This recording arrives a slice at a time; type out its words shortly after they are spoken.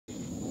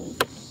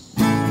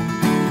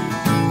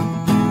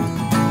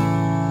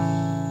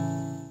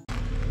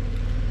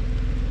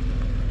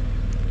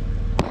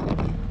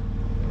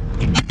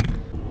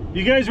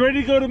You guys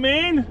ready to go to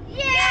Maine?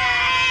 Yeah!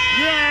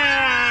 Yeah!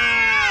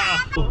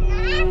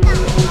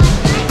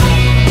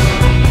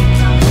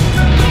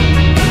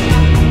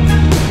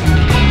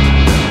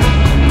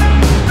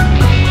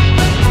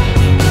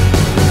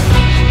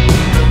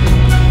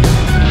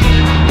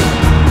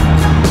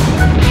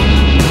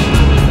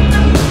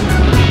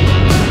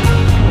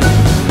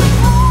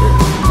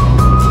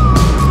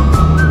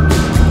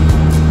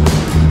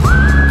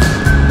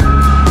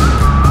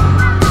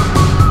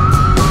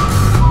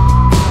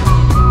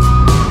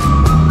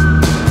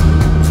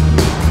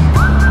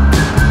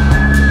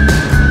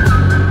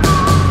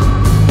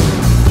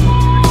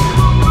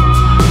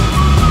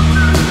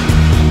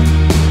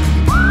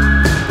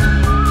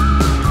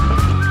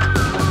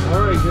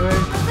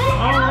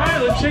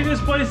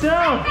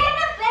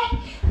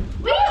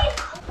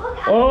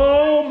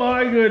 Oh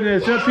my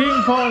goodness, a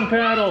ping pong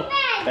paddle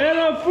and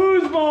a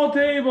foosball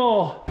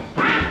table.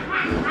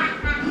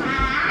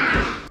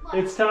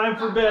 It's time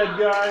for bed,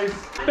 guys.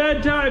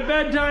 Bedtime,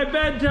 bedtime,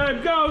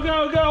 bedtime. Go,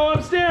 go, go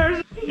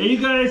upstairs. Hey, you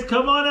guys,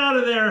 come on out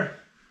of there.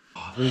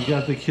 Oh, they've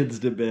got the kids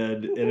to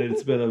bed and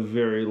it's been a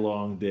very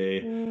long day.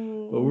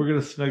 But we're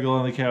gonna snuggle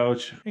on the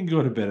couch and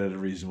go to bed at a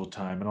reasonable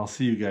time, and I'll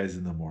see you guys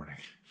in the morning.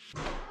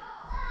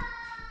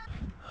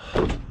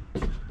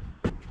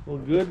 Well,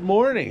 good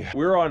morning.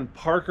 We're on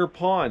Parker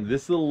Pond.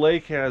 This little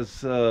lake has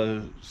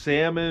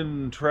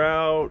salmon,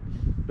 trout,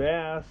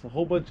 bass, a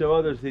whole bunch of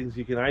other things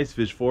you can ice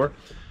fish for.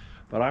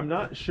 But I'm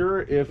not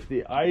sure if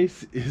the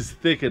ice is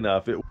thick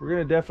enough.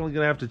 We're definitely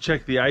gonna have to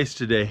check the ice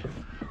today.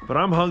 But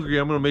I'm hungry,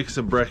 I'm gonna make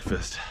some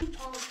breakfast.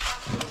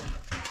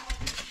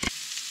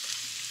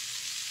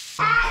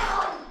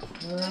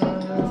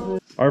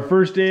 Our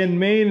first day in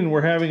Maine, and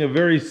we're having a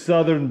very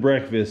southern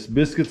breakfast.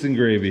 Biscuits and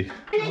gravy.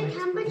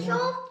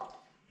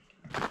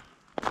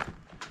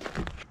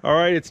 All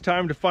right, it's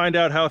time to find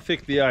out how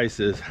thick the ice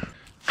is.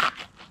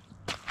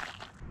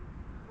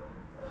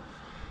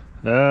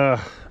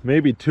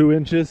 Maybe 2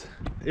 inches.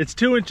 It's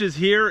 2 inches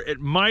here. It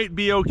might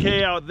be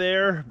okay out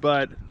there,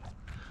 but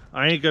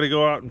I ain't gonna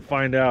go out and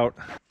find out.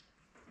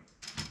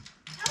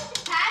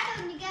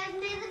 You guys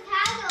made the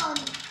paddle.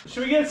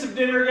 Should we get some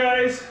dinner,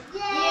 guys?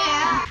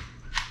 Yeah.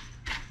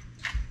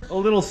 A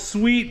little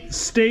sweet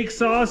steak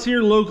sauce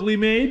here, locally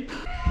made.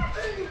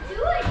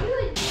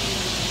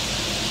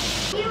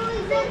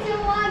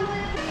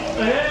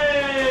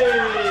 Hey!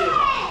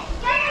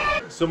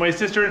 So my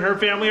sister and her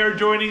family are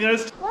joining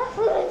us.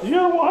 Waffles. You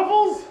got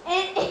waffles?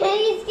 And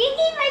he's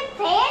taking my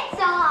pants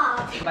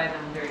off. Buy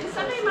them very Does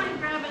somebody mind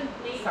grabbing,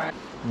 please? Sorry.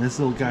 And this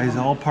little guy's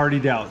all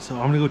partied out, so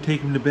I'm gonna go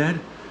take him to bed.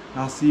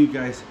 I'll see you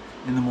guys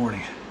in the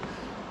morning.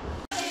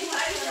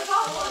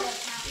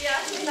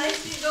 Yeah, it's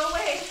nice to go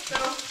away. So.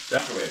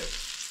 That's the way.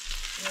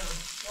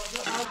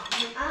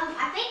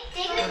 I think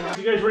David.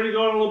 You guys ready to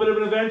go on a little bit of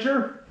an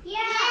adventure? Yeah.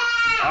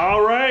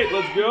 All right,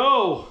 let's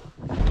go.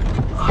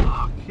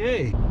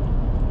 Okay.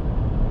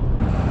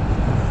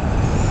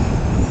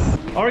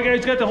 All right,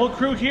 guys, got the whole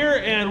crew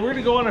here, and we're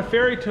gonna go on a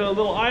ferry to a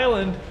little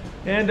island,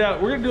 and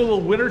we're gonna do a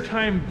little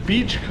wintertime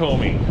beach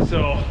combing.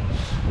 So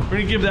we're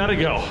gonna give that a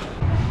go.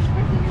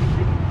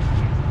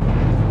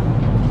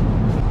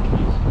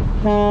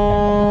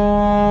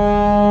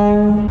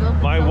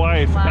 My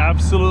wife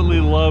absolutely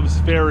loves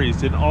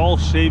ferries in all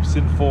shapes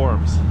and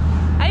forms.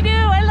 I do.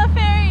 I love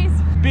fairies.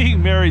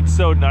 Being married's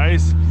so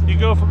nice. You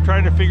go from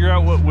trying to figure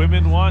out what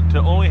women want to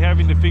only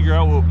having to figure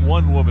out what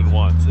one woman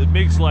wants. It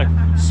makes life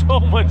so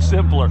much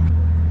simpler.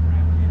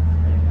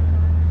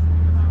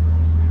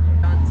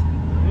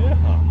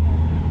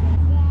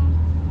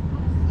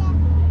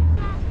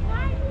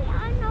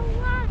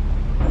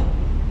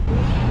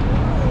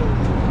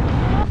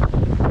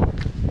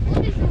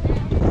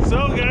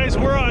 So guys,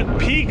 we're on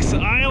Peaks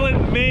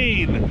Island,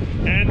 Maine,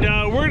 and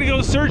we're gonna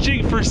go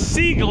searching for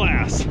sea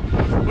glass,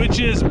 which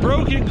is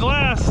broken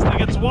glass that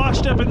gets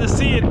washed up in the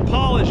sea and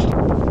polished.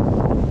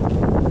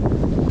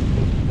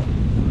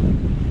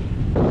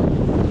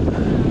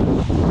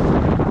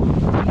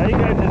 How you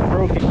guys is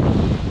broken?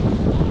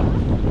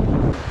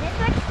 This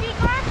like sea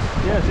glass?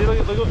 Yeah, see, look,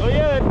 oh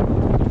yeah.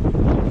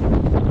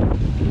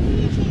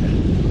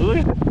 Look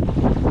at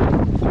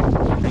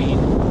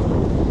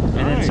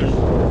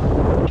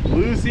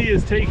Lucy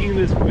is taking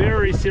this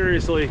very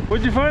seriously.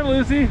 What'd you find,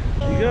 Lucy? You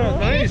got a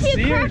nice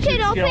sea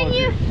urchin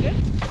skeleton.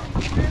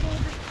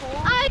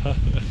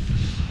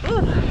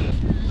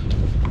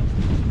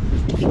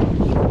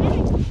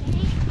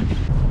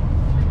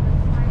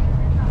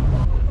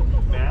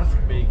 Mask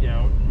make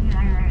out.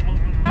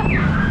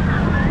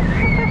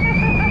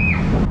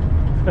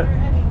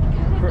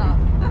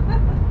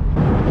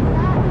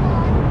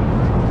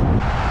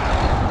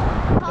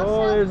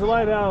 Oh, there's a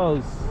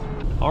lighthouse.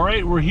 All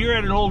right, we're here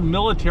at an old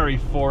military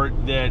fort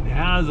that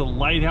has a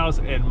lighthouse,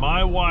 and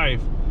my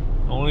wife,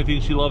 the only thing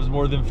she loves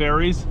more than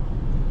ferries,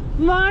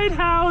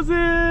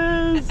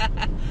 lighthouses.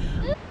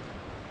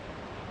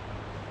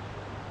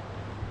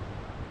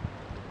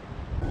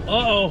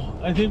 Uh-oh,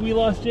 I think we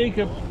lost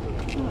Jacob.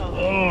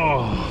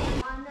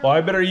 Oh. Well,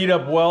 I better eat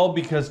up well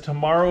because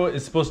tomorrow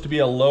is supposed to be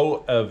a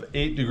low of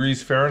 8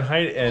 degrees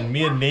Fahrenheit, and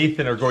me and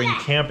Nathan are going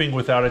camping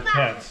without a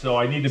tent. So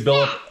I need to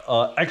build up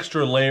an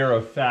extra layer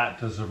of fat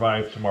to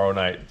survive tomorrow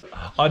night,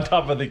 on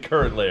top of the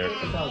current layer.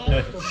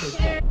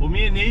 Well,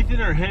 me and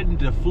Nathan are heading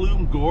to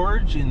Flume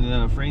Gorge in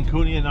the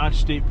Franconia Notch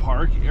State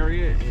Park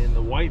area in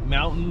the White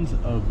Mountains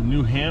of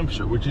New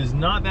Hampshire, which is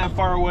not that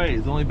far away.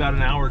 It's only about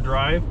an hour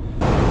drive.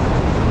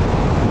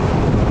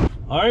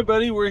 All right,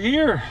 buddy, we're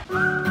here.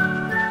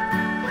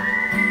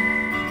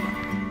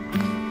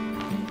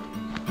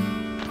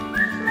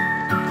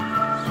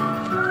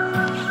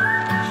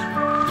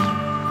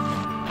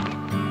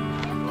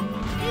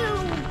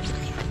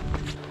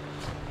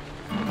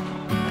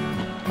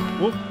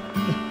 Whoop.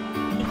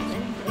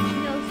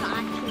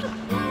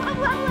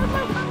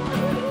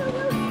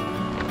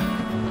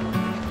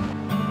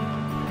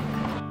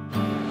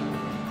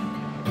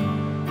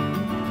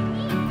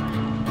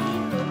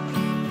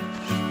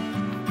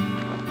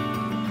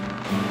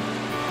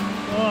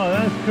 Oh,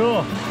 that's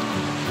cool.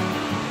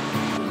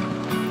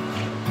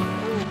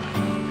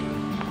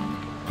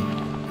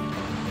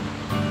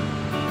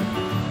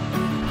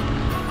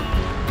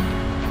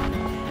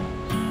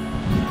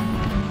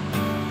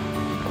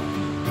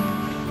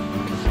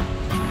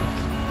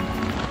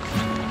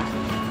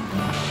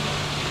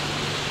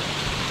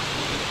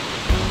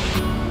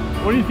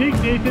 What do you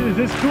think, Nathan? Is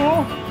this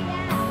cool?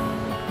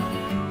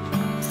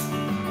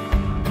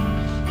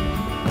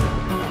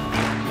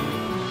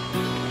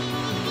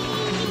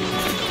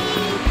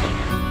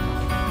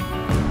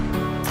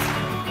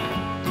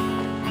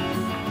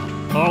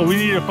 Oh, we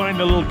need to find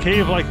a little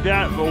cave like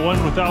that, but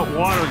one without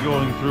water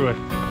going through it.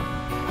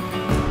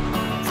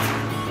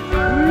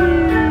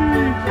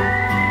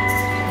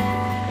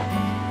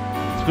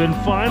 It's been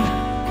fun,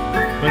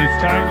 but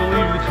it's time to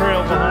leave the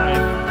trail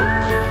behind.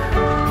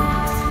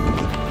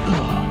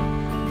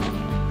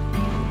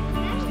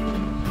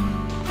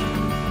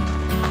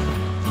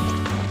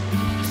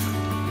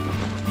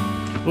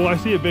 Oh, I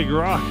see a big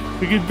rock.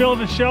 We could build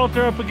a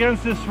shelter up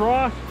against this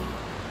rock.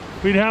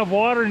 We'd have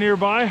water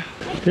nearby.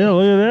 Yeah,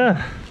 look at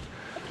that.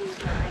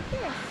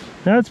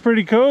 That's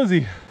pretty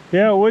cozy.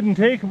 Yeah, it wouldn't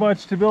take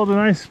much to build a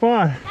nice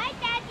spot. Hi,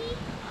 Daddy.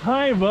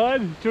 Hi,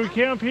 bud. Should we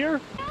camp here?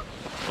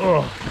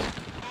 Oh.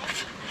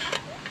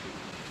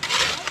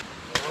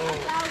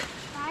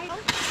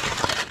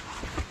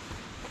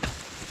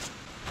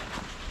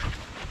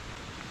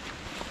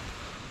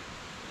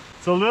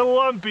 It's a little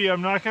lumpy,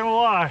 I'm not gonna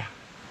lie,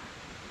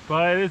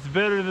 but it's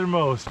better than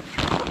most.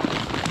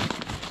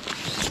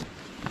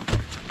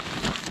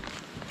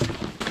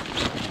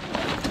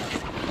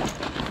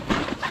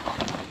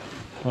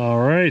 All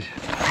right.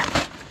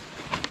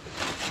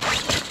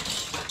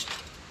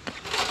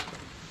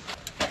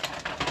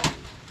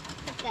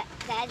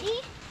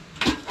 Daddy?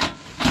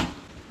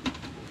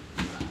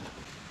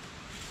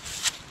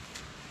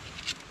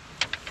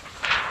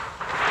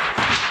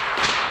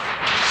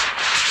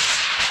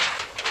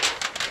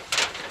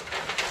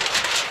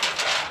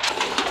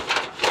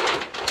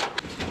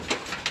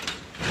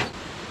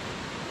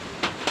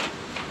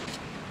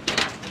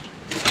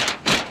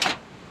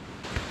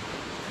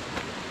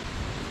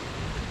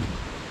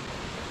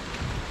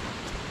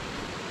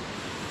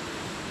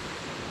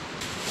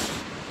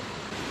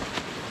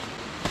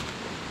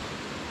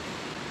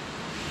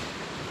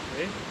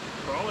 Okay,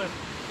 crawl in.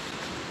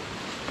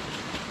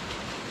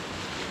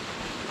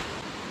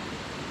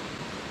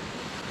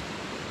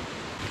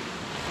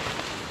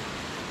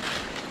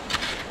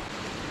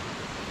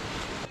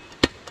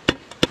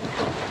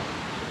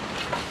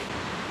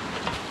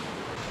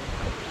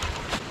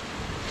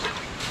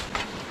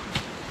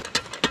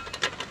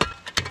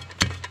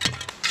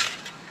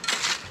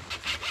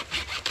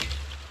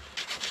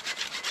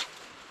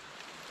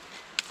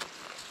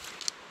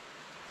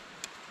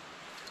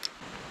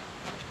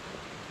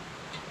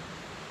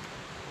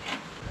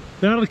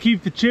 That'll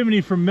keep the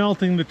chimney from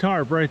melting the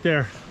tarp right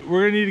there.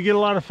 We're gonna need to get a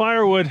lot of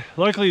firewood.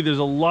 Luckily, there's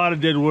a lot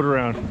of dead wood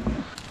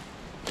around.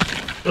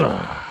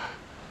 Ugh.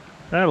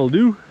 That'll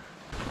do.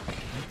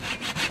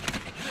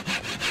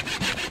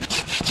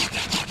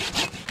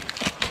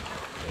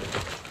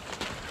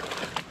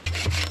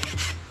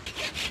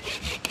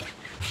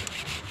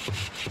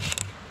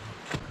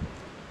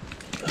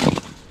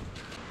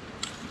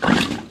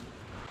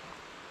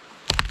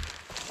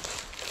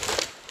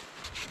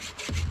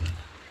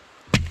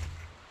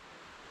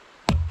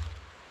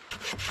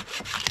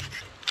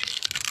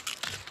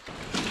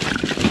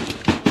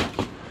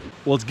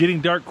 Well, it's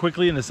getting dark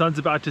quickly and the sun's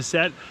about to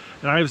set,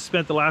 and I've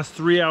spent the last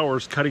 3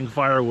 hours cutting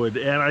firewood,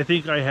 and I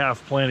think I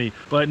have plenty.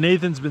 But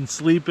Nathan's been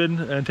sleeping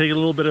and taking a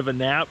little bit of a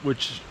nap,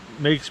 which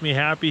makes me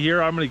happy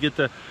here. I'm gonna get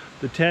the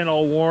tent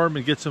all warm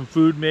and get some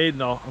food made,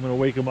 and I'm gonna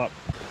wake him up.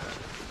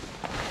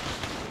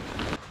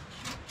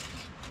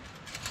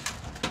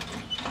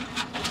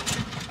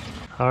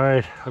 All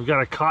right, I've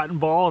got a cotton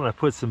ball and I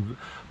put some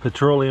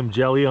petroleum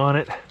jelly on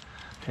it,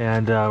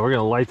 and we're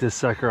gonna light this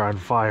sucker on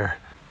fire.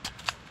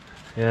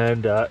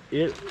 And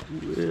it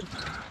will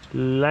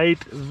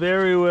light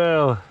very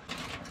well.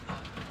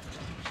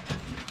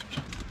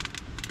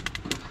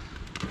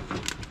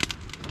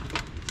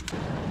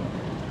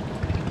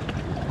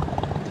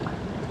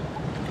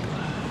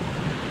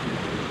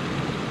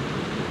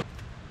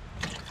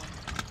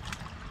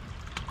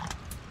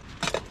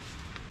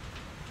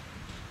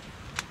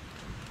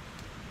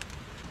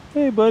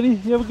 Hey, buddy,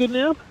 you have a good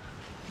nap?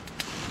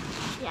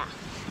 Yeah.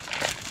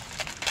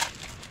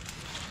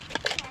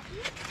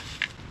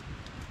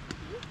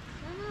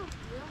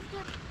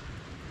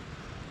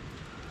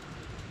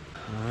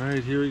 All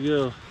right, here we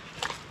go.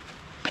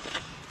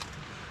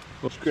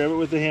 Let's grab it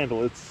with the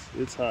handle.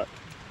 It's hot.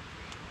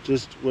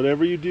 Just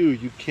whatever you do,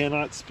 you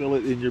cannot spill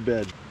it in your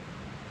bed.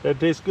 That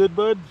tastes good,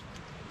 bud?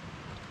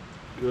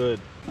 Good.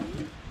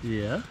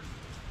 Yeah.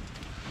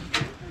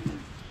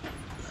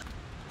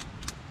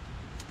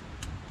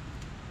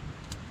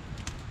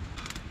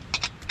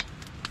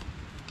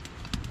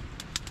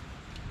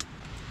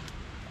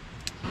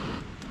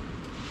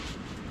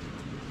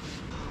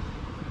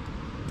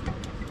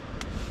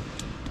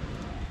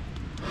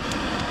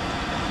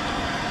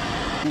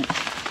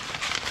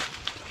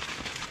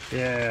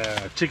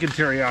 Yeah, chicken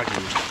teriyaki.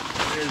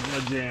 There's my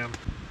jam.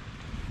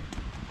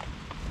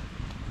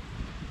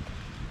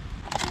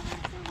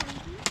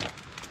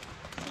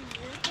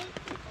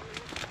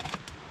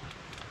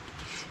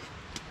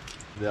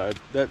 Yeah,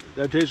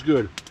 that tastes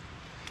good.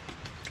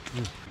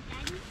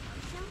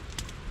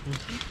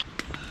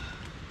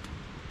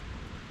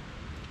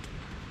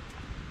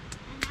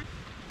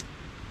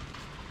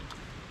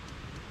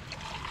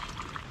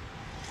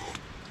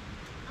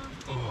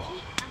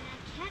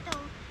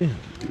 Yeah,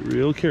 be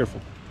real careful.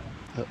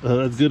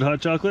 That's good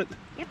hot chocolate?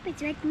 Yep,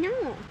 it's right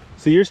now.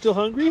 So you're still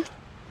hungry?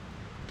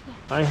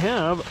 I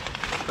have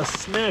a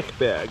snack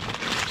bag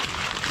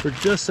for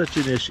just such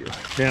an issue.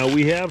 Now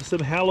we have some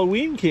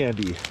Halloween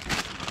candy.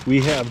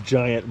 We have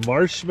giant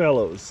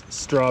marshmallows,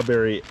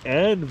 strawberry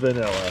and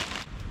vanilla.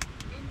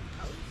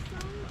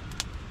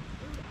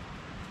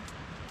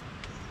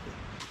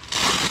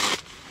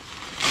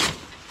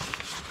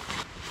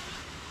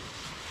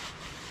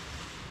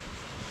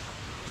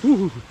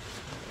 Ooh.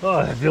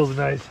 Oh, that feels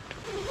nice.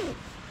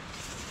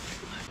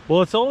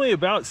 Well, it's only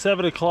about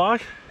 7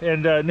 o'clock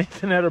and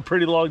Nathan had a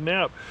pretty long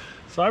nap.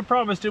 So I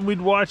promised him we'd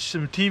watch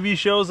some TV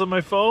shows on my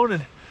phone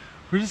and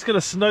we're just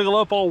gonna snuggle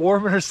up all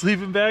warm in our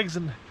sleeping bags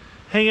and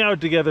hang out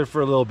together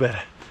for a little bit.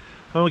 I'm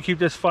gonna keep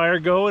this fire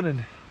going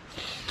and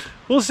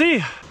we'll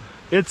see.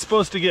 It's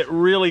supposed to get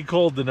really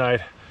cold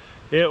tonight.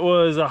 It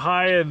was a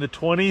high in the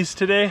 20s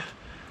today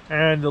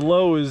and the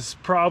low is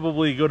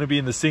probably gonna be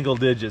in the single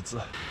digits.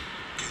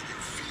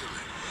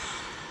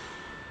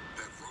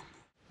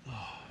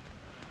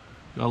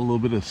 Got a little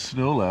bit of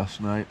snow last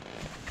night.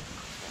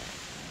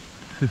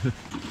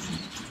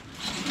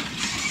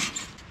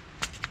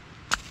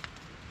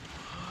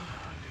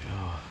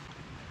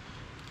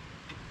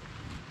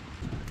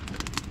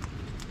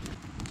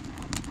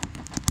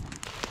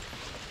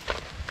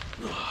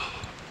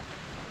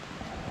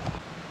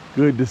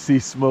 Good to see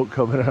smoke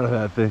coming out of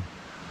that thing.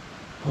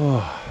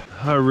 Oh,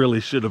 I really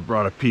should have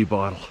brought a pee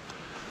bottle.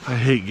 I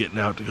hate getting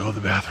out to go to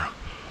the bathroom.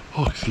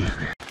 Oh, excuse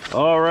me.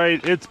 All right,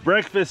 it's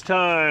breakfast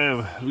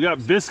time. We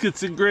got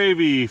biscuits and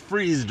gravy,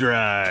 freeze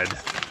dried.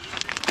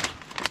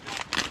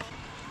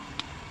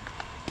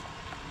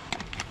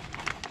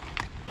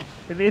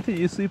 Hey Nathan,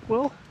 you sleep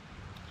well?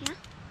 Yeah.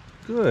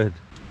 Good.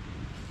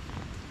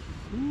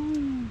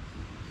 Ooh.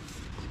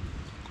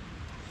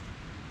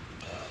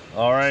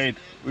 All right,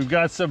 we've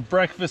got some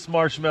breakfast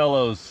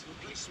marshmallows.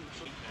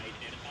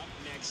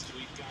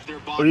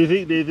 What do you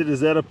think, Nathan? Is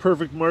that a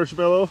perfect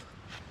marshmallow?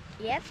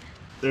 Yep.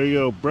 There you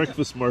go,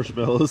 breakfast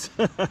marshmallows.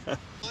 Firing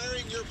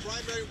your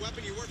primary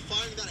weapon, you weren't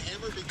firing that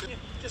hammer because...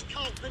 Just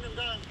can't pin him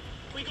down.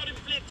 We got him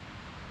flipped.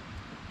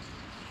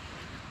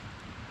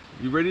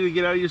 You ready to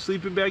get out of your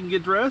sleeping bag and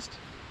get dressed?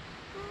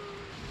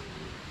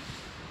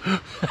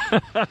 Well,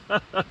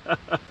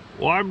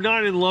 I'm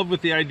not in love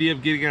with the idea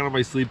of getting out of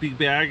my sleeping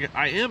bag.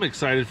 I am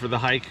excited for the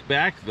hike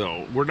back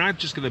though. We're not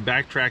just gonna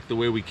backtrack the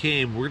way we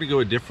came. We're gonna go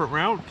a different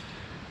route.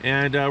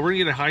 And we're gonna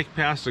get a hike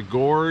past a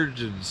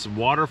gorge and some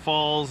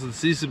waterfalls and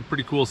see some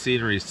pretty cool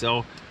scenery.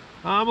 So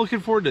I'm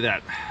looking forward to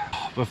that.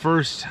 But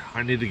first,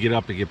 I need to get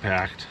up and get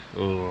packed.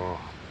 Oh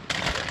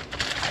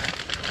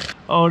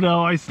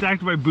no, I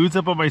stacked my boots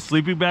up on my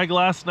sleeping bag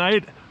last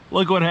night.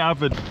 Look what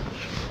happened.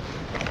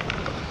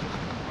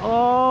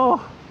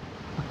 Oh,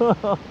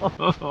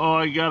 oh,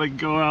 I gotta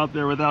go out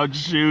there without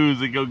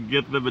shoes and go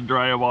get them and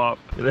dry them off.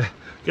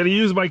 Gotta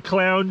use my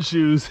clown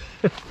shoes.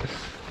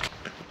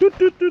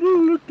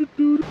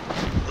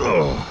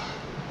 Oh,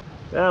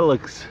 that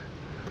looks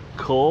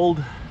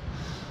cold.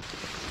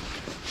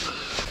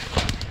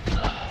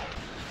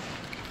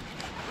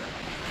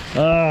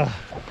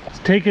 It's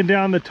taken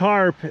down the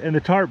tarp and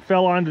the tarp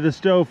fell onto the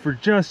stove for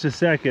just a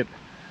second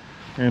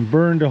and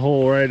burned a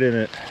hole right in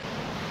it.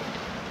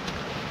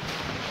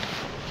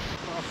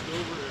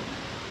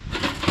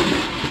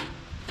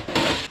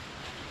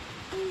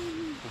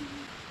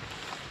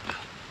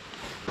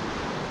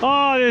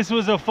 Oh, this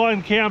was a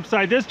fun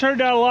campsite. This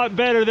turned out a lot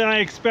better than I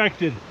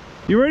expected.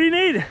 You ready,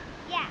 Nate?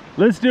 Yeah.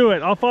 Let's do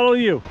it. I'll follow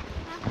you.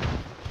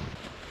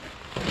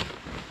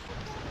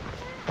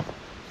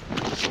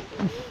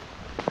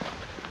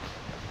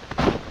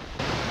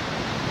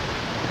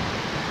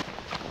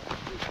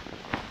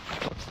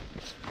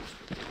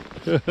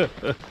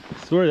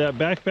 Swear that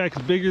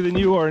backpack's bigger than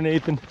you are,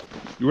 Nathan.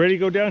 You ready to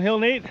go downhill,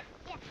 Nate?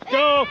 Yeah.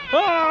 Go!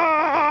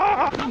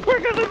 Ah! We're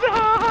gonna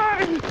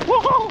die!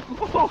 Whoa!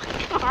 Oh,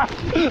 God!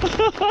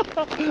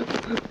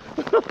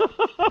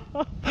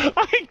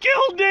 I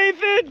killed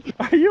Nathan!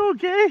 Are you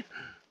okay?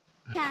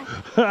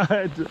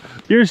 Yeah.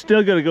 You're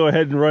still gonna go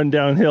ahead and run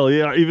downhill,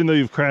 yeah, even though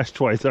you've crashed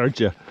twice,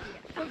 aren't you?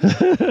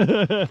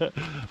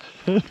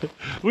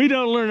 We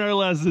don't learn our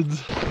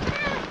lessons.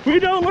 We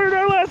don't learn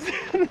our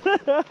lesson.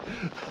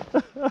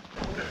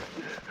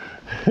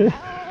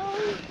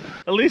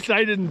 At least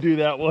I didn't do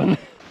that one.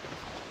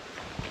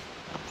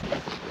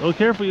 Oh,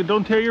 careful, you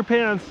don't tear your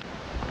pants.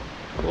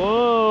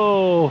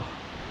 Whoa.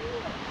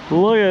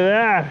 Look at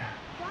that.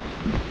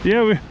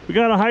 Yeah, we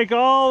gotta hike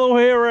all the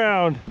way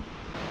around.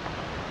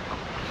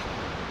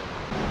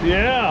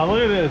 Yeah,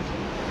 look at this.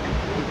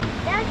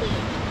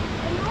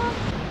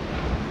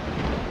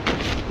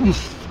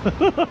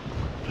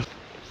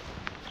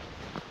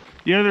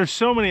 Yeah, there's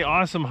so many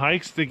awesome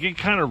hikes that get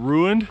kind of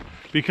ruined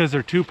because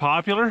they're too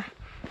popular.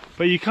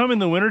 But you come in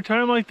the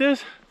wintertime like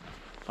this,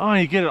 oh,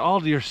 you get it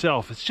all to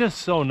yourself. It's just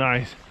so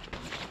nice.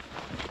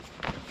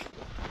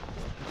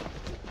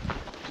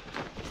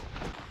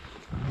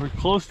 We're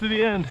close to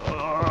the end.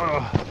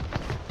 Ugh.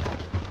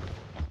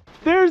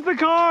 There's the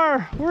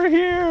car. We're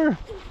here.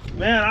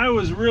 Man, I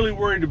was really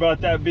worried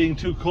about that being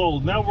too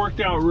cold, and that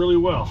worked out really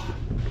well.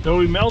 Though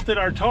we melted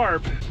our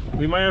tarp,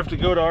 we might have to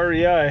go to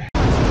REI.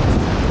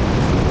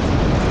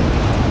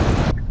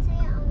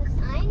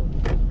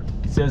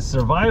 It says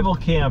survival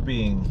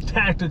camping,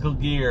 tactical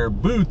gear,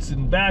 boots,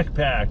 and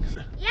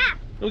backpacks. Yeah.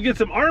 We'll get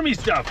some army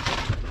stuff.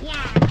 Yeah.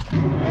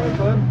 Have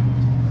fun.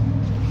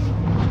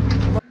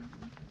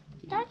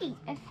 Daddy,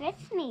 it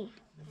fits me.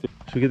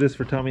 Should we get this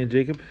for Tommy and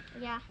Jacob?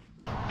 Yeah.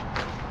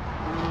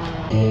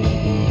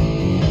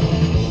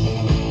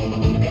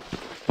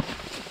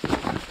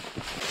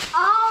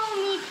 Oh,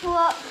 me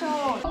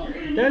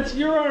too. That's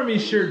your army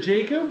shirt,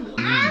 Jacob.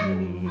 Good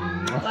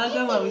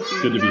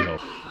to be home.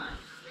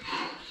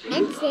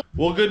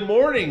 Well, good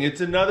morning.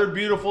 It's another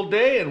beautiful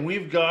day, and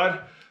we've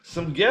got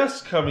some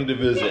guests coming to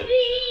visit.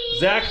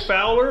 Zach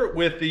Fowler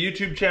with the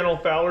YouTube channel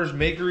Fowler's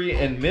Makery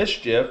and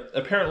Mischief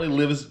apparently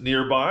lives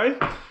nearby,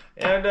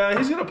 and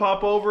he's gonna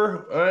pop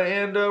over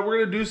and we're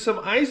gonna do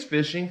some ice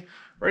fishing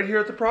right here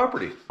at the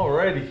property.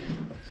 Alrighty.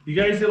 You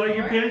guys like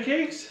your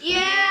pancakes?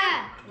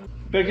 Yeah.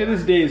 Becca,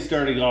 this day is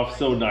starting off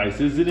so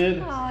nice, isn't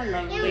it? Oh,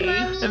 lovely.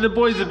 And the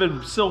boys have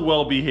been so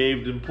well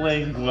behaved and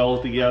playing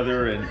well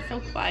together. And So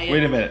quiet.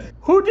 wait a minute.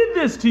 Who did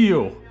this to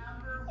you?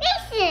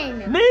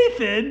 Listen.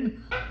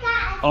 Nathan?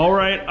 All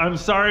right, I'm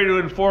sorry to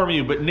inform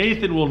you, but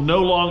Nathan will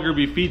no longer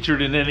be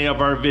featured in any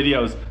of our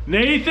videos.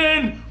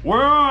 Nathan, where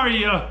are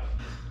you?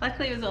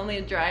 Luckily, it was only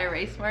a dry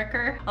erase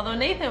marker. Although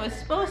Nathan was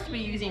supposed to be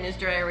using his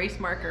dry erase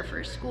marker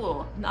for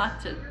school, not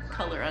to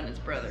color on his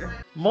brother.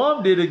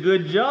 Mom did a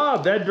good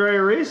job. That dry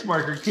erase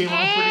marker came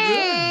off pretty good.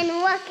 And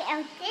look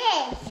at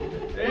this.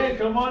 Hey,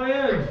 come on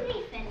in.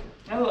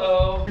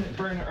 Hello.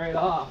 Burn it right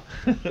off.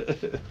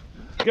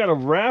 Got a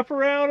wrap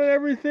around and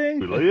everything.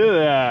 Look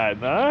at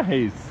that.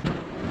 Nice.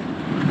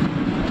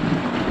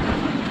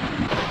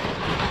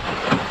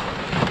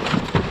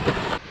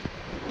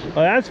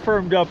 Well, that's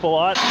firmed up a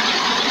lot.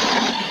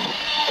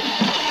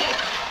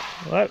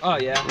 What? Oh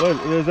yeah. What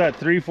is that,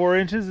 3-4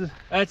 inches?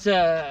 That's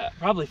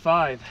probably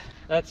 5.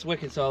 That's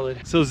wicked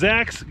solid. So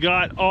Zach's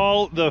got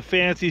all the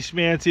fancy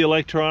schmancy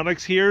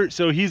electronics here.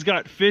 So he's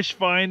got fish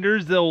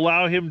finders that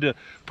allow him to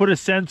put a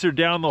sensor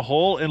down the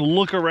hole and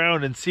look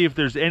around and see if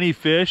there's any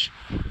fish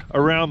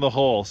around the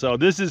hole. So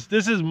this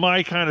is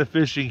my kind of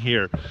fishing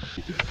here.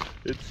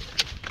 It's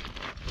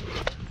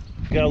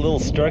got a little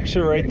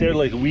structure right there,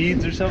 like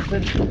weeds or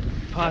something.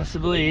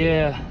 Possibly,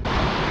 yeah.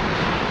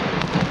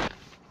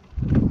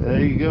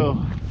 There you go.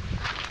 You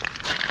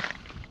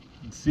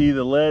can see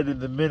the lead and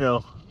the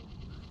minnow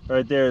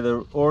right there.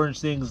 The orange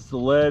thing's the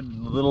lead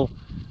and the little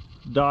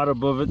dot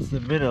above it's the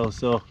minnow.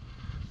 So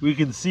we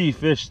can see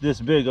fish this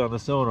big on the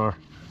sonar.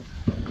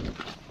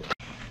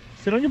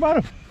 Sit on your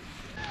bottom.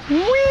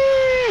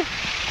 Whee!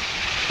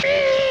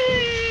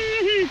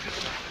 Whee!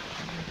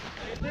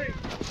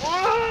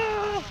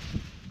 Ah!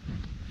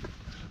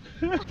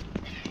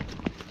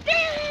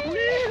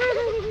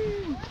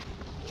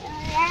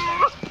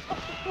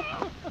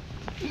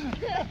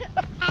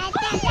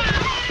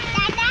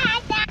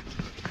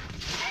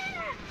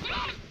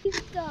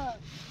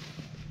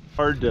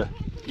 Hard to,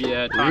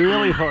 Yeah.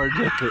 really hard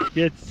to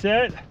get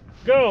set,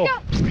 go.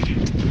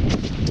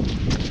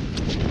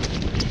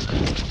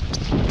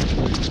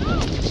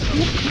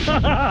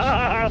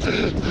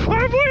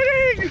 I'm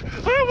winning!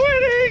 I'm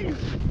winning!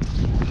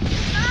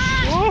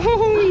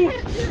 Whoa!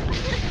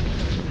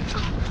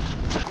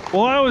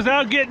 While I was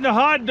out getting the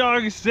hot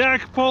dogs,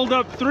 Zach pulled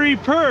up 3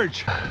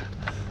 perch.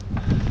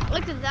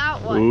 Look at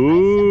that one.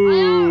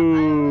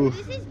 Ooh.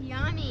 This is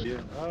yummy.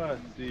 I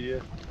see ya.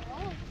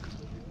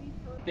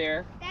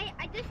 There.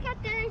 I just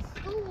got there in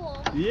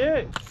school.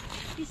 Yeah.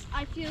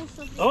 I feel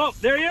something. Oh,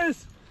 there he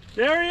is.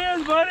 There he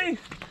is, buddy.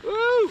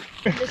 Woo!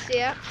 Just see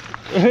it.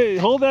 Hey,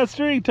 hold that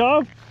string,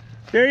 Tom.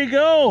 There you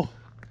go.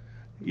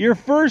 Your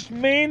first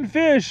Maine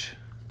fish.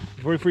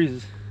 before he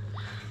freezes.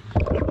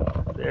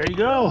 There you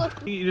go.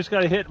 You just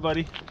got to hit,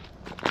 buddy.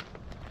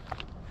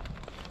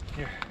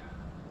 Here,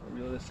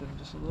 reel this in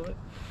just a little bit.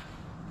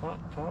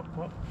 Pop, pop,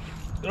 pop.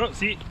 Oh,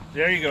 see,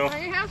 there you go.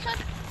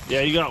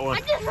 Yeah, you got one.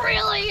 I'm just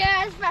reeling it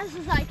as fast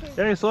as I can.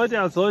 Hey, slow it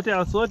down, slow it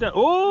down, slow it down.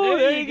 Oh,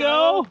 there you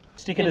go.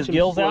 Sticking his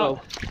gills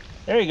out.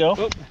 There you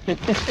go.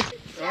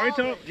 All right,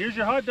 Tom, here's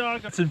your hot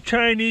dog. Some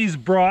Chinese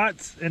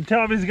brats, and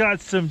Tommy's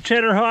got some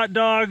cheddar hot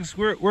dogs.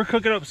 We're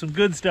cooking up some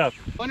good stuff.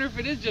 Wonder if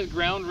it is just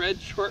ground red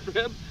short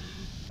rib.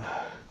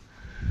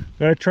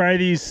 Gotta try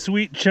these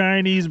sweet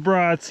Chinese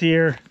brats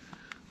here.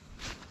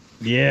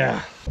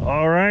 Yeah.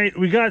 All right,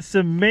 we got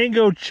some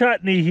mango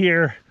chutney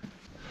here.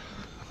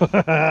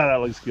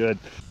 That looks good.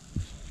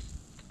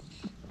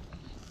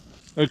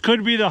 It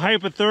could be the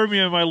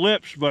hypothermia in my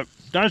lips, but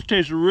that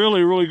tastes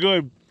really, really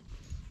good.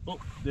 Oh,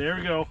 there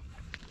we go.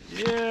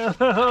 Yeah,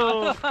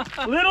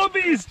 little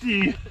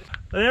beastie.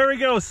 There we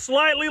go,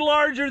 slightly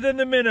larger than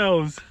the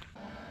minnows.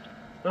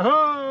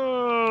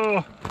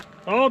 Oh,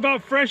 all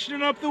about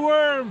freshening up the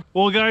worm.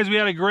 Well, guys, we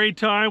had a great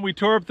time. We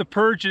tore up the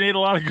perch and ate a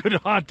lot of good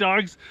hot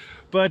dogs.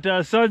 But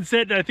sun's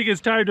setting, I think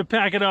it's time to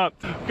pack it up.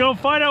 Go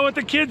find out what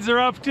the kids are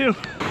up to.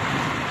 Go,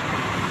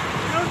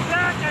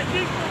 Zach, I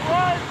think the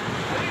run. I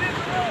think it's a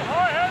little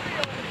hot, heavy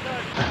all of a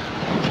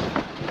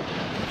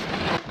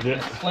sudden. Yeah.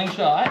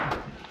 Slingshot.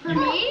 For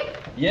me?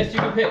 Yes, you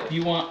can pick. Do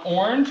you want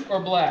orange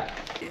or black?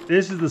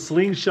 This is the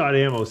slingshot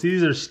ammo. See,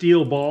 these are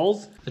steel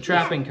balls. The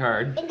trapping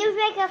card. It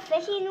looks like a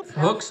fishing.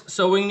 Hooks,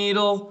 sewing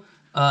needle.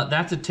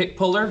 That's a tick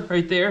puller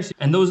right there.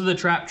 And those are the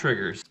trap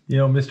triggers. You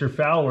know, Mr.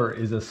 Fowler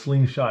is a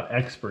slingshot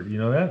expert. You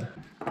know that?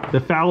 The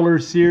Fowler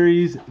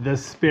series, the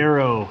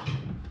Sparrow.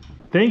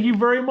 Thank you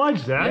very much,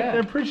 Zach. Yeah. I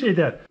appreciate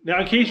that.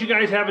 Now, in case you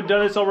guys haven't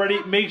done this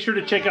already, make sure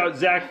to check out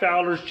Zach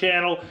Fowler's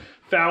channel,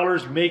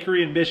 Fowler's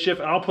Makery and Mischief.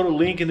 I'll put a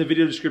link in the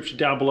video description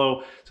down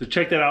below. So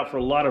check that out for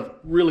a lot of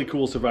really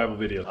cool survival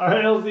videos. All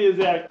right, I'll see you,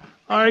 Zach.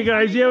 All right,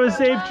 guys, you have a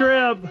safe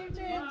trip.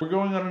 We're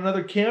going on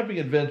another camping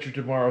adventure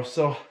tomorrow,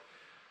 so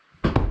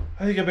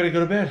I think I better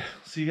go to bed.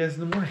 See you guys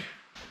in the morning.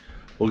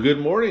 Well, good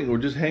morning. We're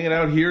just hanging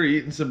out here,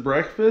 eating some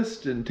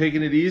breakfast and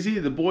taking it easy.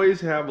 The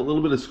boys have a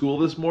little bit of school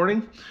this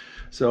morning,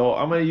 so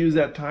I'm going to use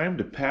that time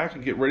to pack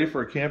and get ready for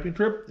a camping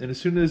trip. And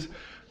as soon as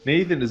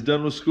Nathan is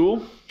done with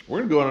school, we're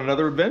going to go on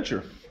another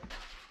adventure.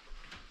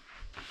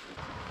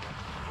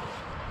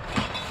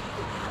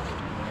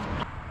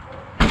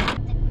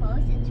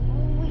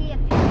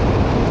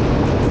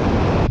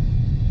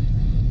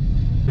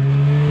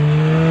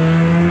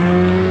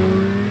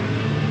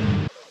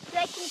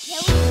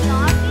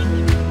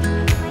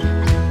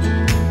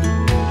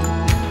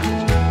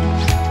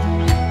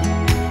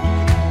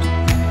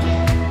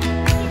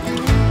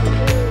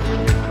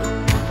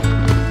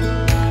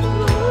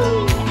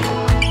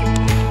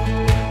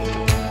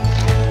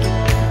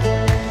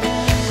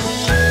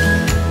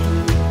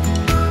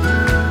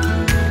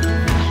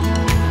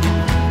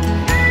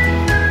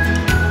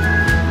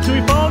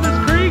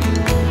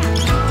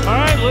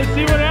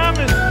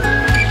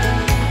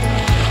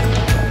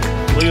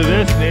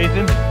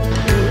 Nathan.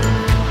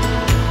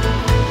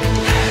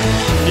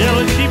 Yeah,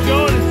 let's keep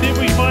going and see if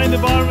we find the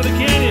bottom of the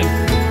canyon.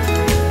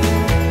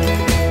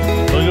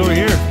 Look over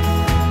here.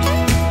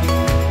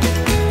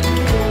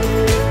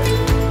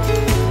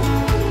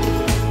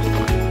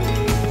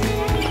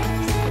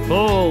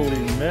 Holy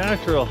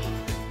mackerel.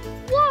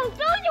 Whoa,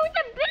 those are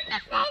the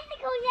biggest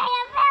icicles I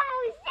have ever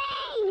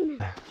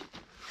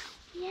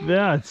seen.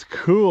 That's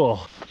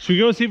cool. Should we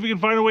go see if we can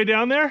find a way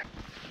down there?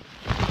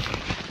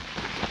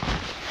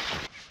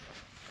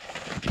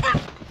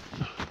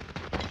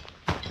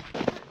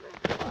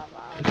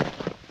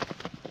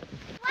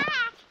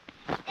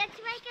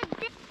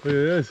 Look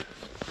at this.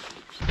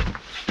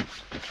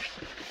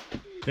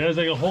 There's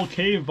like a whole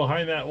cave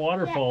behind that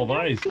waterfall of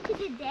ice. Look at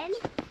the den.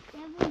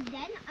 I'm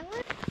dirty.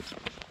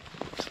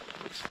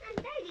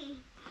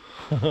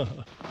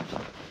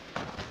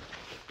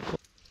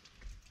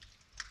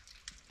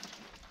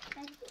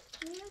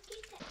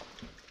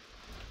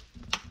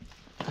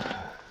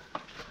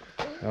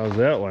 How's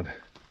that one?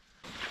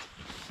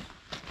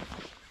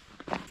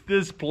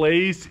 This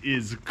place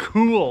is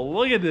cool.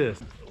 Look at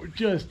this. We're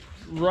just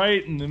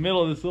right in the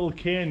middle of this little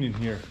canyon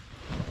here.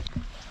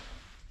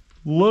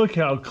 Look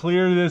how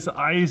clear this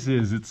ice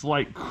is. It's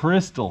like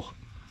crystal.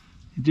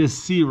 You just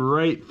see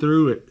right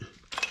through it.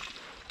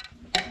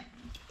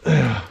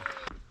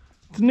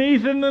 It's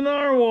Nathan the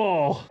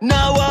Narwhal.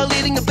 Narwhal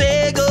eating a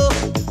bagel.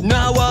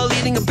 Narwhal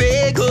eating a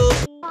bagel.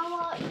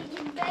 Narwhal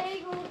eating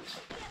bagels.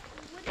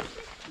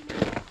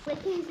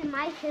 Licking some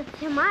ice with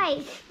some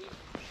ice.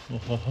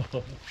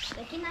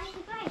 Licking ice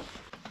with ice.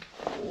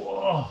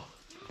 Whoa.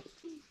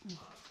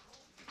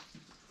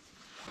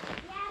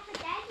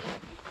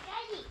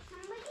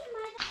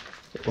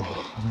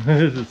 Oh,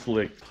 this is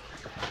slick.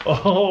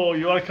 Oh,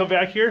 you want to come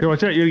back here? Here,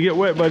 watch out, you're gonna get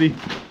wet, buddy.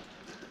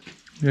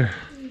 Here.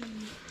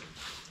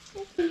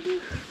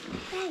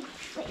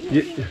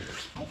 Yeah,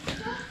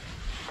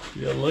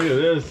 look at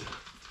this.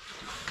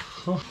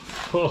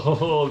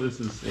 Oh, this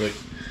is slick.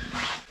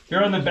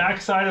 You're on the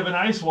backside of an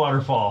ice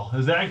waterfall.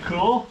 Is that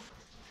cool?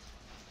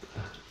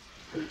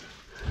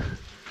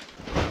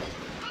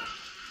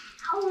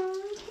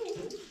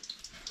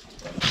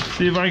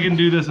 See if I can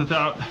do this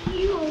without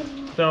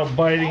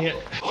biting it.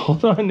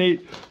 Hold on,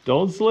 Nate.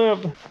 Don't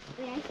slip.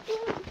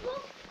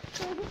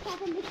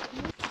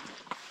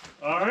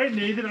 All right,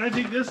 Nathan, I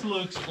think this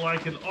looks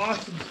like an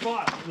awesome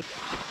spot.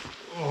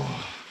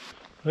 Oh,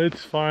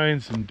 let's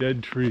find some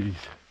dead trees.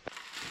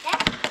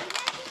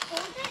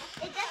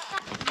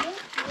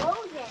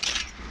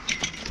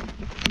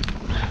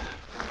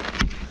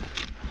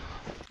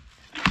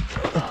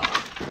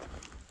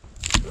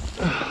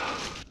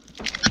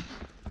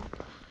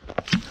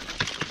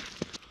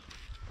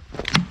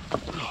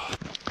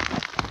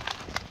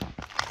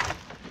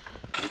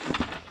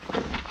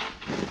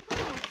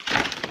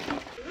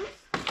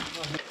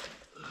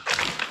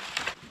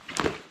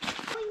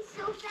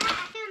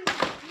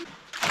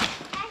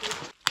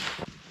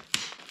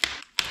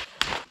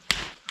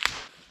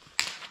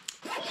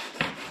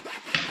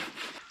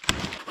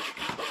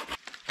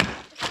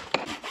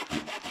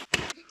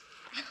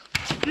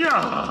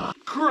 Yeah,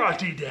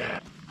 karate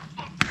dad.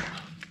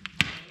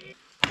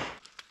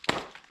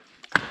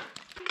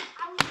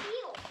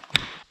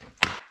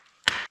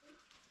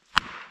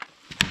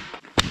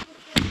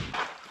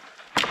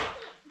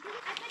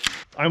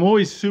 I'm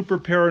always super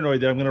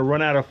paranoid that I'm gonna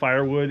run out of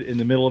firewood in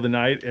the middle of the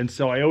night, and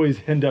so I always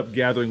end up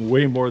gathering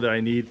way more than I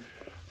need.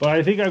 But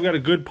I think I've got a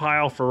good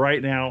pile for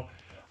right now.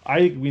 I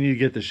think we need to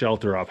get the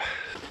shelter up.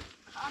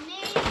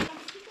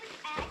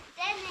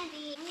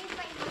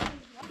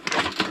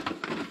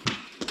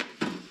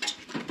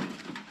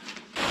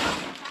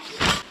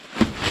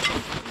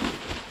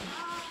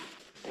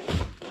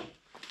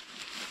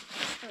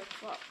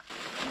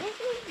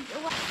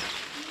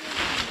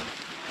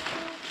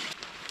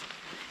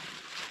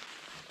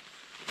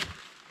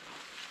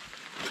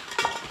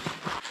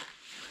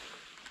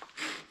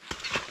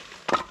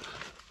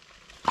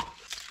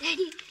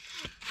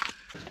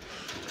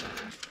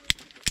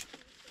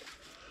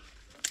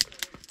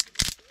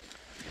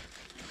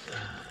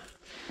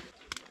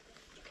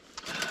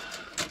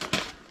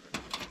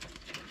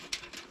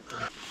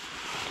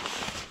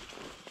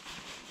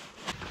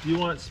 Do you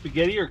want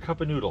spaghetti or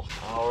cup of noodle?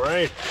 All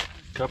right,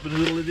 cup of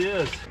noodle it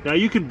is. Now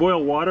you can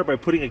boil water by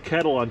putting a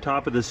kettle on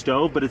top of the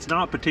stove, but it's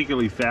not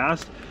particularly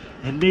fast.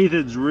 And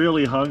Nathan's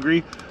really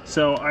hungry,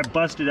 so I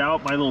busted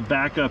out my little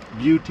backup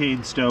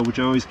butane stove, which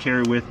I always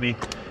carry with me.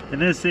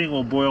 And this thing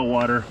will boil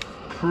water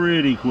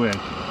pretty quick.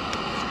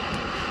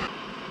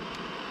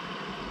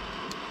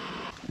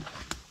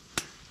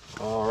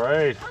 All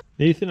right.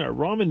 Nathan, are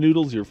ramen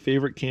noodles your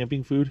favorite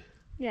camping food?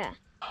 Yeah.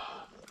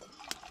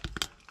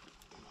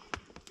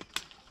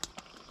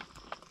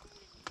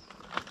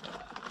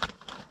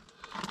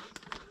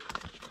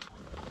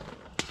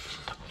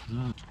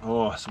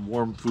 Oh, some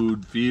warm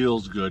food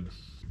feels good.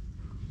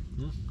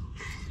 You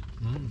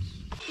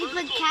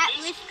put cat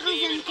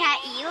whiskers and cat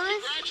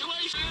ears?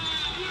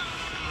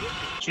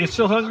 You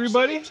still hungry,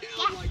 buddy? Yeah.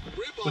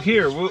 Well,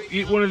 here, we'll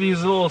eat one of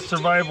these little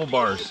survival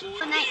bars.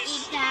 When I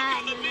eat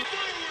that.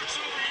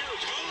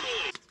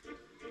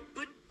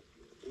 But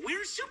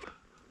we're super.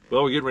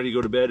 Well, we're getting ready to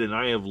go to bed, and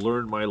I have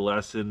learned my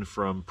lesson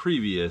from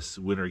previous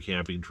winter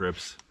camping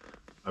trips.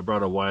 I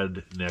brought a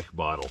wide neck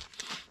bottle.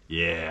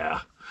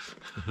 Yeah,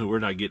 we're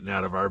not getting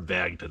out of our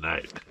bag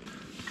tonight.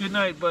 Good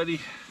night, buddy.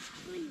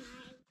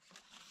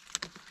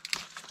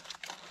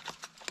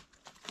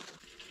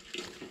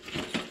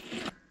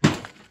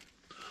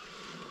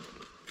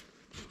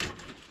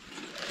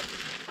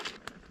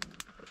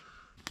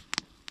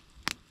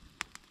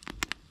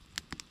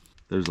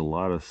 There's a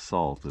lot of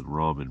salt in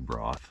ramen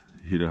broth.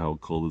 You know how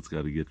cold it's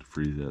got to get to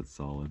freeze that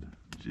solid?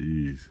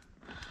 Jeez.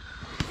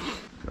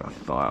 Gotta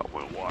thaw out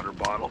my water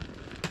bottle.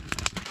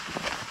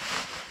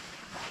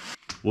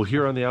 Well,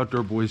 here on the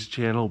Outdoor Boys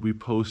channel, we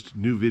post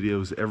new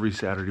videos every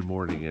Saturday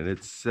morning, and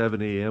it's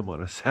 7 a.m.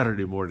 on a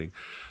Saturday morning.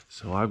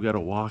 So I've got to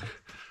walk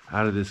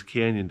out of this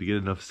canyon to get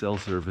enough cell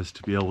service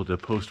to be able to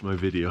post my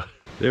video.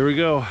 There we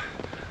go.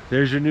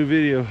 There's your new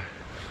video.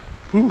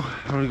 Whew,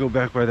 I'm gonna go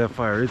back by that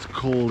fire. It's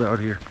cold out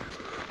here.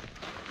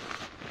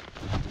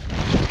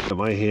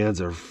 My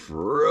hands are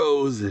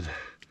frozen.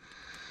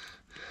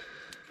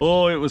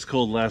 Oh, it was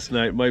cold last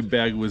night. My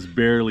bag was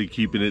barely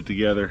keeping it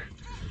together.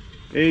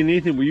 Hey,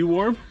 Nathan, were you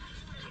warm?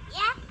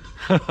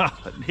 Yeah.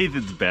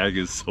 Nathan's bag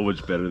is so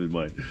much better than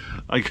mine.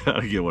 I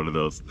gotta get one of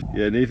those.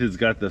 Yeah, Nathan's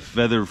got the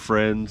Feather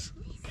Friends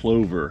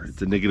Plover.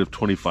 It's a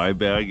 -25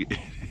 bag.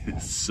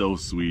 It's so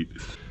sweet.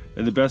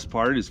 And the best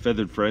part is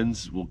Feathered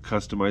Friends will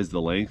customize the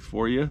length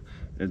for you.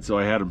 And so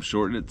I had them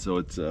shorten it so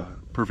it's a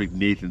perfect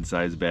Nathan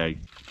size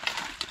bag.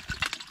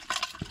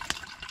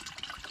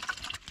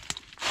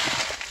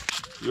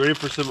 You ready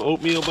for some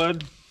oatmeal,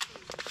 bud?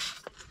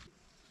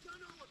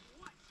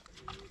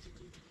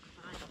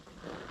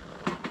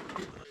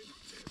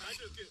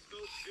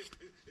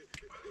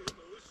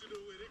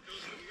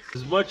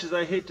 As much as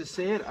I hate to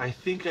say it, I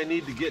think I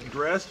need to get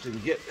dressed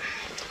and get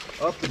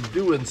up and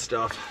doing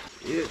stuff.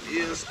 It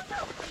is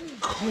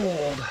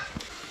cold.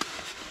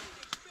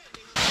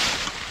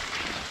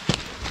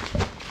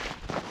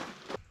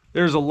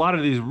 There's a lot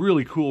of these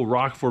really cool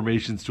rock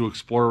formations to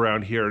explore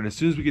around here, and as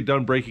soon as we get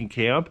done breaking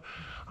camp,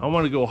 I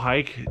want to go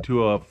hike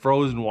to a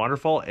frozen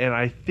waterfall, and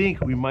I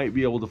think we might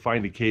be able to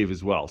find a cave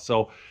as well.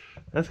 So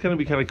that's going to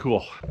be kind of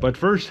cool. But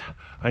first,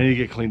 I need to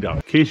get cleaned up.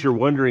 In case you're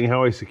wondering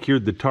how I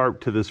secured the tarp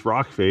to this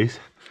rock face,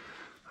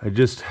 I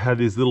just had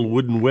these little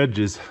wooden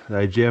wedges that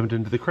I jammed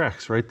into the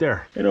cracks right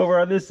there. And over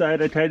on this side,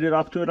 I tied it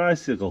off to an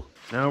icicle.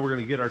 Now we're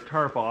going to get our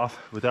tarp off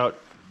without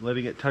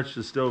letting it touch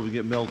the stove and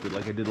get melted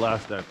like I did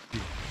last time.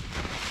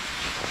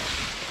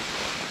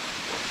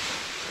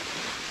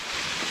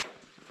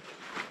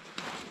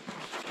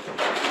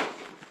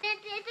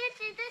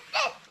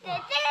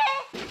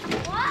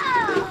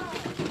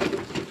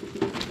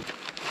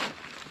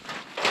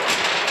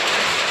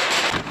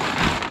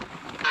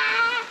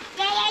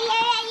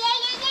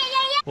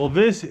 Well,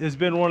 this has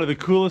been one of the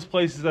coolest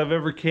places I've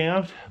ever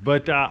camped,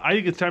 but I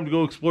think it's time to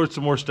go explore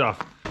some more stuff.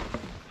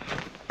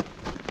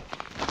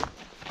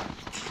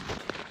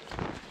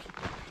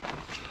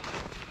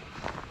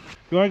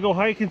 You want to go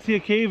hike and see a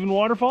cave and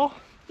waterfall?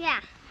 Yeah.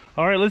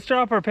 All right, let's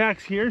drop our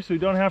packs here so we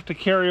don't have to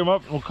carry them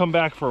up, and we'll come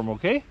back for them,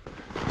 okay?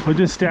 We'll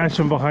just stash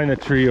them behind a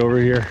tree over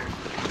here.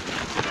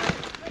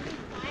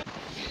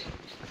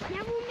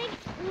 Now we'll make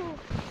glue.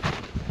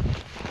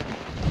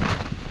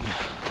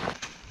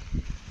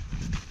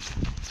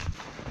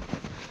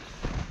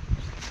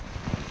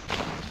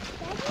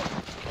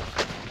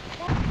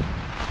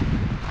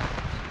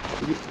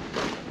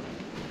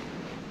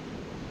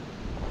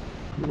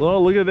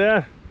 Well, look at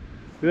that.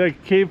 Look at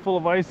that cave full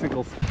of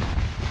icicles.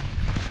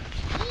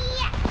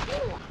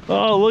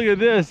 Oh, look at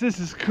this. This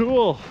is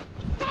cool.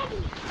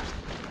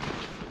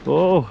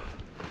 Oh,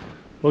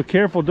 well,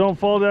 careful. Don't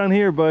fall down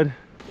here, bud.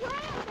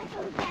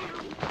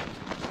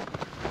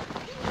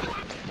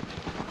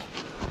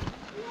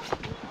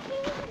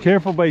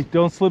 Careful, buddy.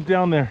 Don't slip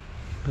down there.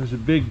 There's a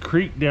big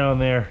creek down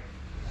there.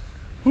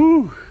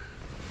 Whew.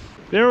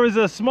 There was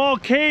a small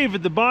cave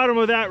at the bottom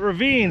of that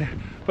ravine,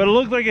 but it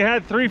looked like it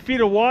had 3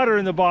 feet of water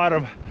in the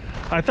bottom.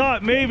 I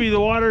thought maybe the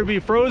water would be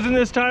frozen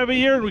this time of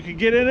year and we could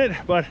get in it,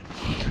 but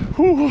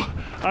whew,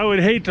 I would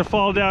hate to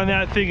fall down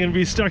that thing and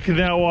be stuck in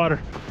that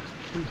water.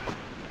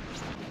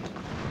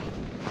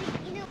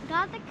 You know,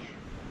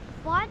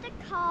 bought the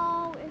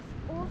cow is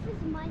all of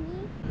his money.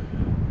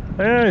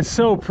 Yeah, it's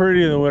so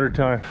pretty in the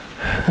wintertime.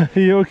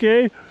 You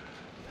okay?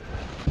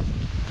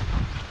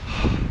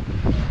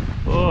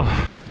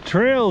 Oh, the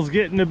trail's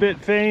getting a bit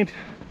faint.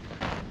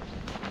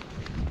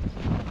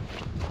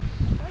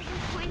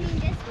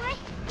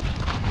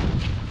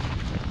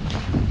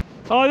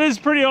 Oh, this is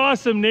pretty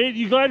awesome, Nate.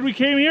 You glad we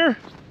came here?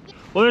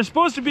 Well, there's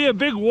supposed to be a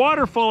big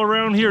waterfall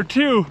around here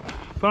too,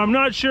 but I'm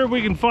not sure if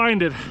we can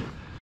find it.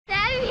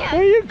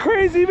 Are you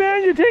crazy,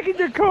 man? You're taking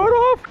your coat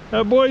off?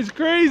 That boy's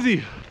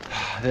crazy.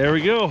 There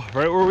we go,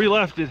 right where we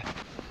left it.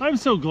 I'm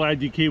so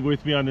glad you came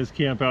with me on this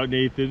camp out,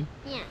 Nathan.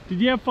 Yeah.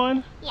 Did you have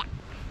fun? Yeah.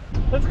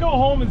 Let's go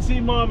home and see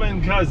Mama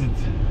and cousins.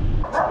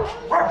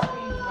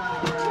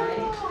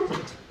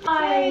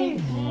 Hi.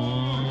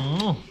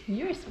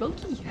 You're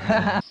smoky.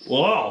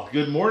 Well,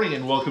 good morning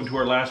and welcome to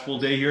our last full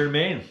day here in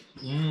Maine.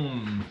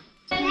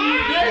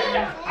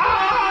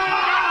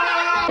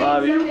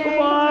 Bobby, come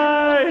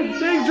on!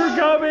 Thanks for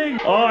coming!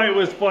 Oh, it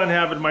was fun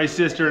having my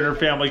sister and her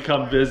family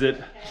come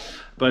visit.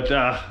 But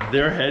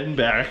they're heading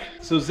back.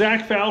 So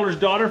Zach Fowler's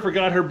daughter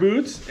forgot her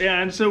boots,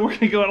 and so we're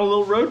gonna go on a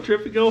little road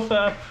trip and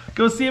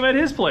go see him at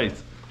his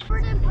place. We're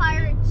in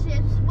pirate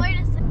ships. Wait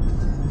a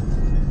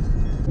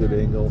second. Good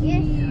angle.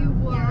 Yes, you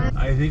were.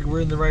 I think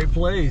we're in the right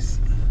place.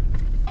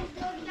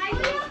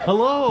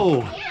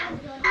 Hello.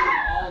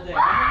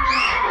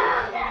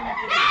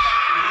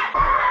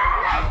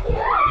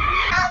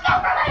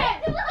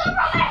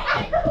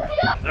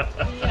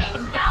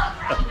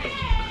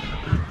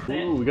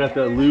 Ooh, we got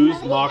the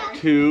Luz Mach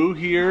 2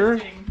 here.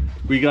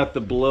 We got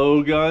the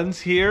blow guns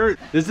here.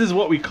 This is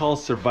what we call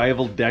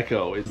survival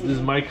deco. This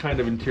is my kind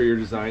of interior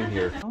design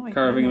here.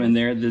 Carving them in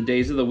there, the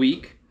days of the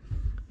week.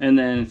 And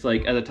then it's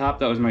like at the top,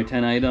 that was my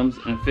 10 items,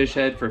 and a fish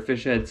head for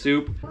fish head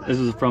soup. This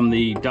is from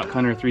the Duck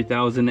Hunter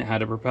 3000. It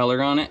had a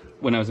propeller on it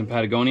when I was in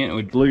Patagonia. It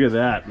would... Look at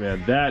that,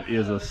 man. That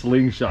is a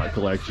slingshot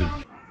collection.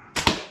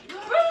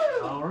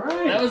 All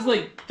right. That was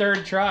like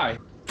 3rd try.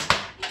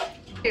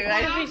 Dude,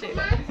 I appreciate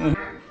that. You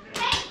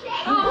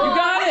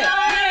got it!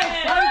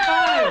 Yes!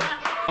 High five!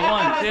 I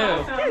won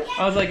too.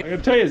 I was like, I'm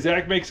gonna tell you,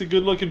 Zach makes a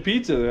good looking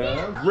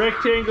pizza.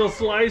 Rectangle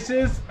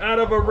slices out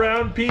of a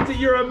round pizza.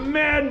 You're a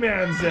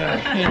madman,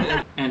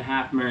 Zach. and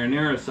half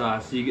marinara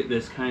sauce, so you get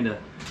this kind of...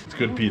 It's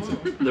good pizza.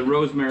 The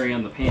rosemary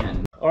on the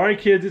pan. All right,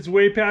 kids, it's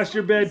way past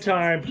your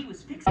bedtime.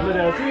 We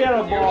had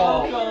a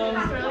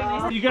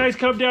ball. You guys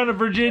come down to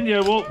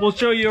Virginia. We'll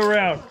show you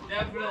around.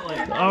 Definitely.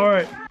 All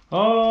right.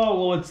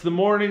 Oh, well, it's the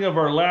morning of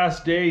our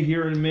last day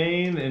here in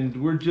Maine, and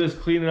we're just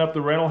cleaning up the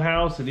rental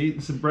house and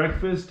eating some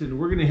breakfast, and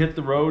we're gonna hit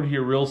the road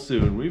here real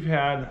soon. We've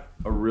had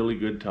a really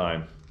good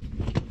time.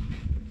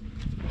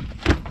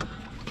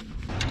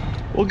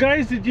 Well,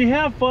 guys, did you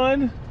have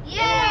fun?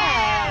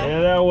 Yeah!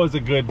 Yeah, that was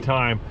a good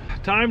time.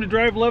 Time to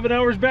drive 11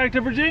 hours back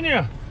to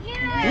Virginia.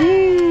 Yeah!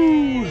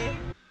 Woo!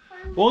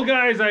 Well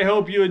guys, I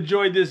hope you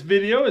enjoyed this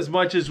video as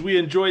much as we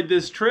enjoyed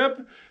this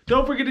trip.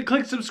 Don't forget to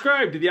click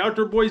subscribe to the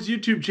Outdoor Boys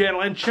YouTube channel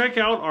and check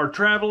out our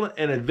travel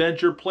and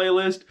adventure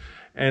playlist.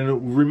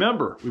 And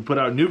remember, we put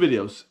out new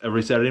videos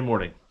every Saturday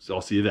morning. So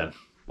I'll see you then.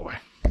 Bye.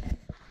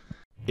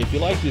 If you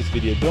like this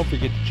video, don't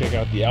forget to check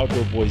out the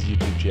Outdoor Boys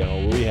YouTube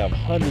channel where we have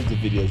hundreds of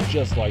videos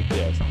just like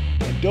this.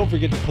 And don't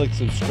forget to click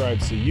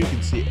subscribe so you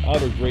can see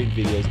other great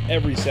videos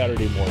every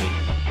Saturday morning.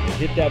 And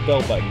hit that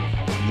bell button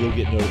so you'll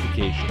get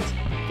notifications.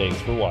 Thanks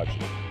for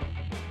watching.